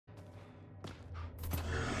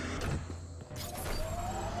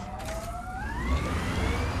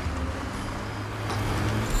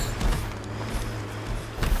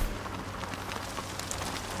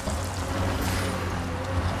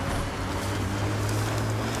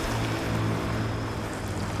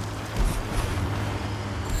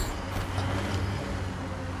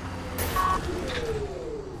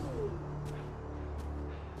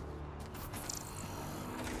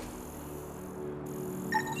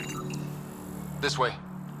This way.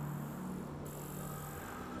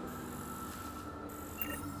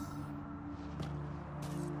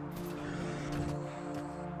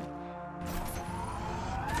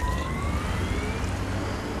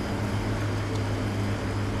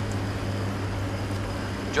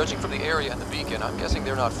 Judging from the area and the beacon, I'm guessing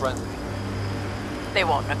they're not friendly. They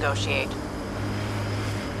won't negotiate.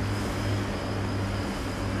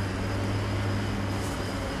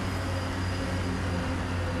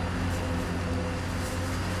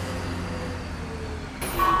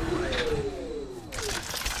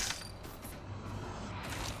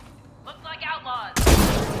 Looks like outlaws.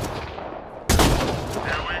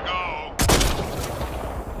 Here we go.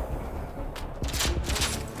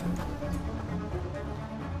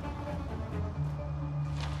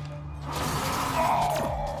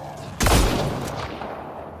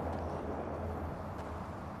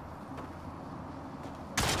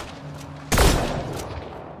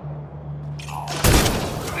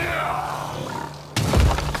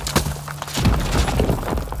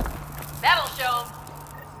 That'll show 'em.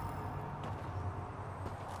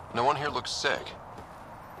 No one here looks sick.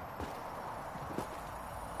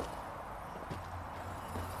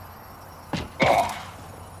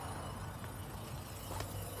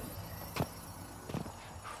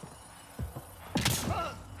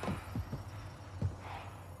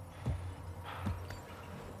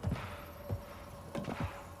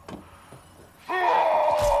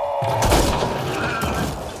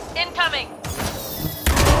 Incoming.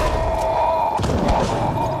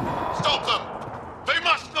 Stop them! They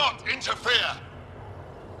must not interfere!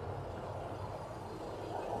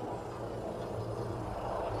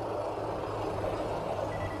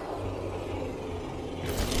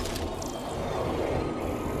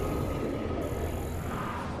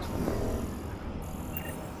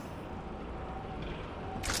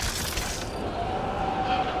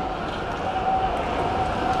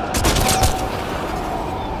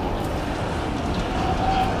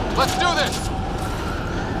 Let's do this!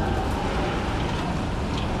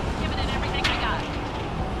 Giving it everything I got.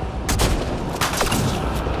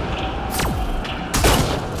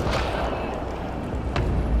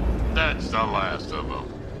 That's the last of them.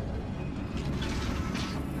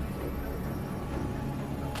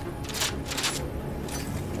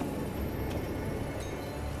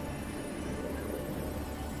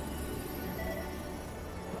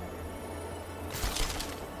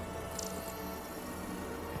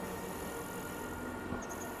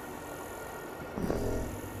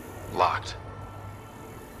 Locked.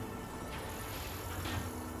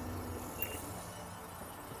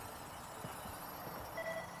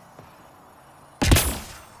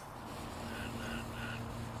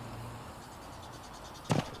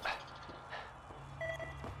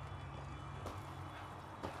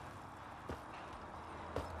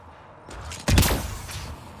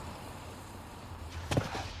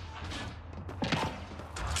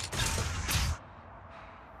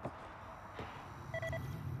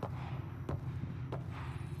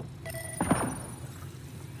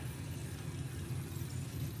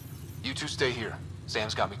 You two stay here.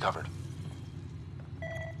 Sam's got me covered.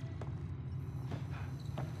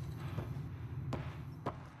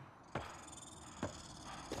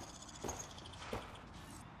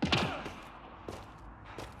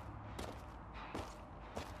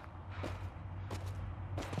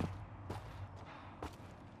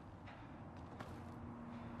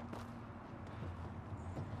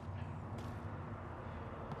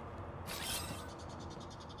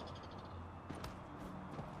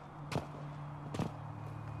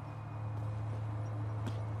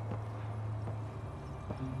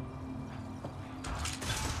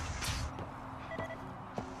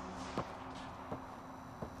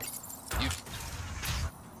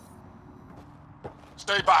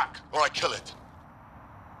 Stay back, or I kill it.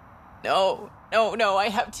 No, I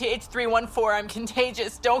have TH314. I'm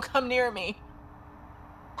contagious. Don't come near me.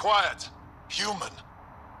 Quiet. Human.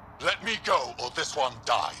 Let me go, or this one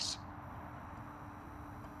dies.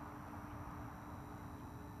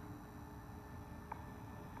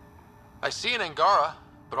 I see an Angara,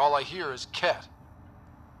 but all I hear is Ket.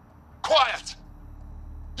 Quiet!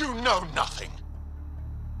 You know nothing.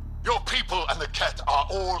 Your people and the Ket are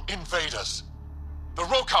all invaders. The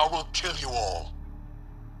Rokar will kill you all.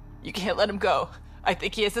 You can't let him go. I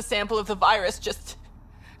think he has a sample of the virus. Just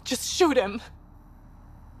shoot him.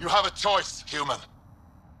 You have a choice, human.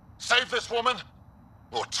 Save this woman,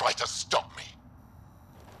 or try to stop me.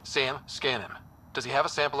 Sam, scan him. Does he have a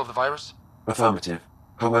sample of the virus? Affirmative.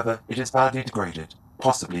 However, it is badly degraded,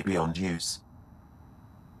 possibly beyond use.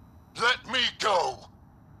 Let me go.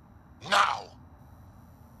 Now.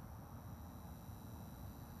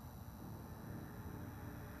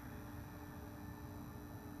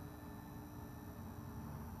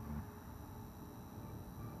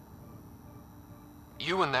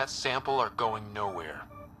 You and that sample are going nowhere.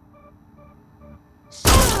 So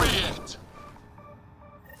be it!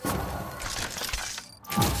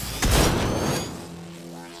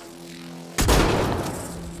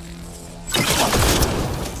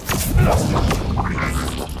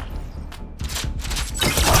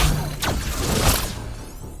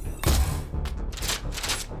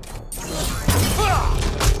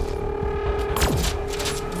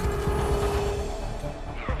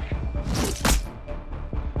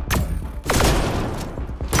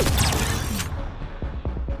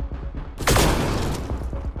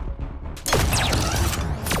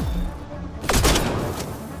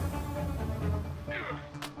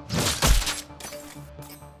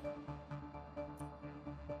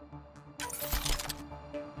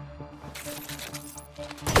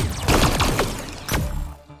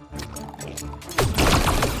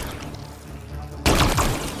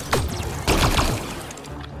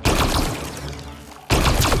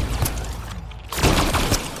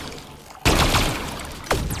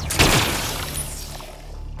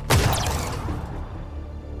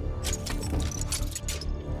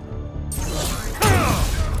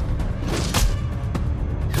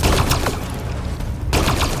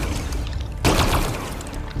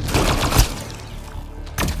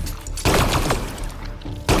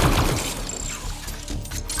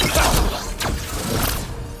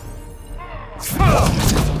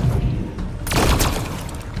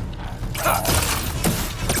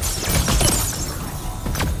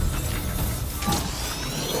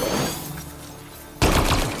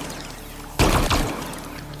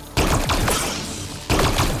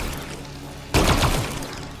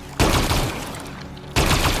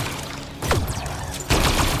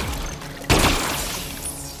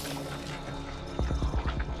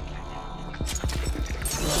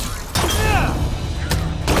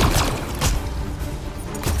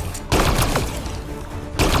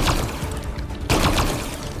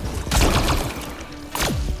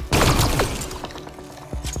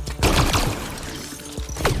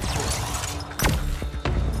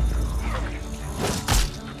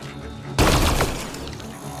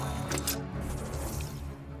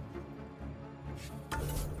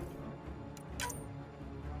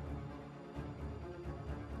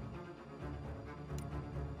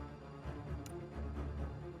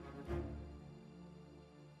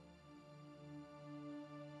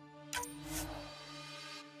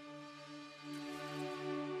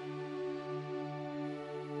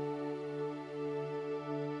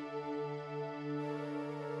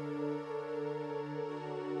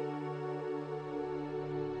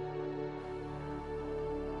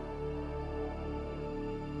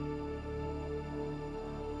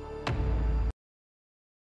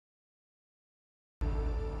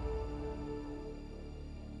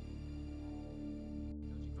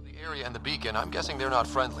 From the area and the beacon, I'm guessing they're not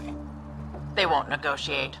friendly. They won't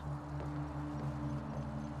negotiate.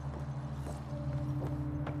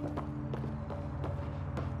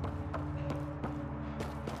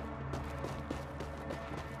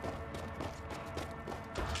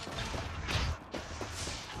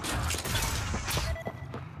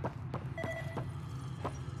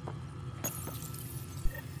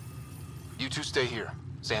 You two stay here.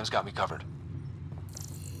 Sam's got me covered.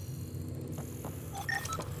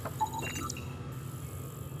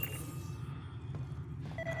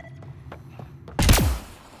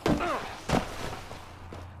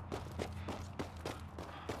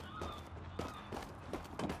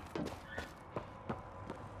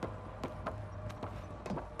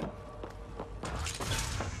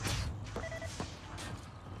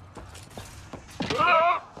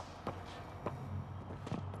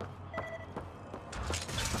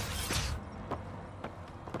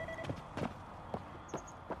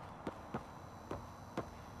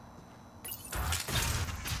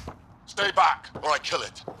 Stay back, or I kill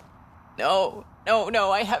it. No,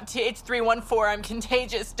 I have it's 314. I'm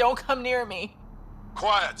contagious. Don't come near me.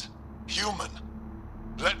 Quiet. Human.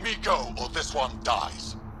 Let me go, or this one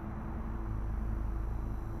dies.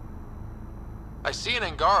 I see an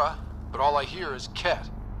Angara, but all I hear is Ket.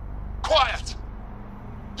 Quiet!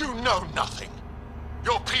 You know nothing.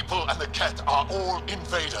 Your people and the Ket are all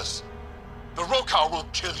invaders. The Rokar will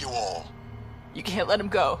kill you all. You can't let him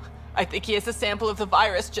go. I think he has a sample of the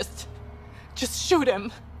virus. Just shoot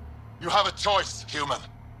him. You have a choice, human.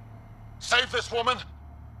 Save this woman,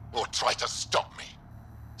 or try to stop me.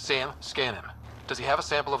 Sam, scan him. Does he have a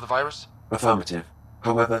sample of the virus? Affirmative.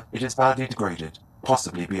 However, it is badly degraded,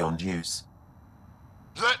 possibly beyond use.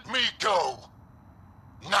 Let me go.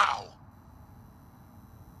 Now.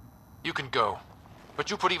 You can go.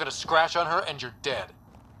 But you put even a scratch on her and you're dead.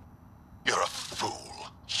 You're a fool,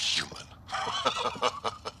 human.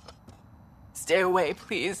 Stay away,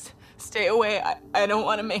 please. Stay away. I don't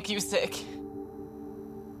want to make you sick.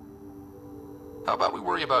 How about we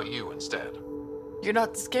worry about you instead? You're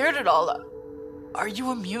not scared at all. Are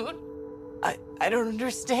you immune? I don't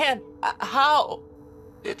understand. How?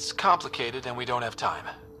 It's complicated and we don't have time.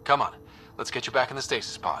 Come on, let's get you back in the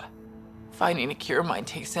stasis pod. Finding a cure might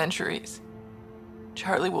take centuries.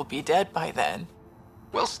 Charlie will be dead by then.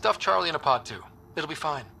 We'll stuff Charlie in a pod too. It'll be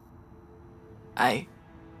fine.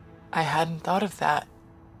 I hadn't thought of that.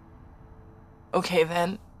 Okay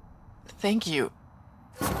then. Thank you.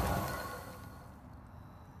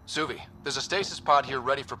 Suvi, there's a stasis pod here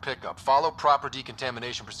ready for pickup. Follow proper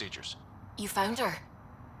decontamination procedures. You found her.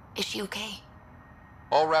 Is she okay?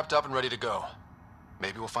 All wrapped up and ready to go.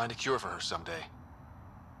 Maybe we'll find a cure for her someday.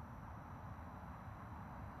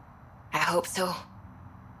 I hope so.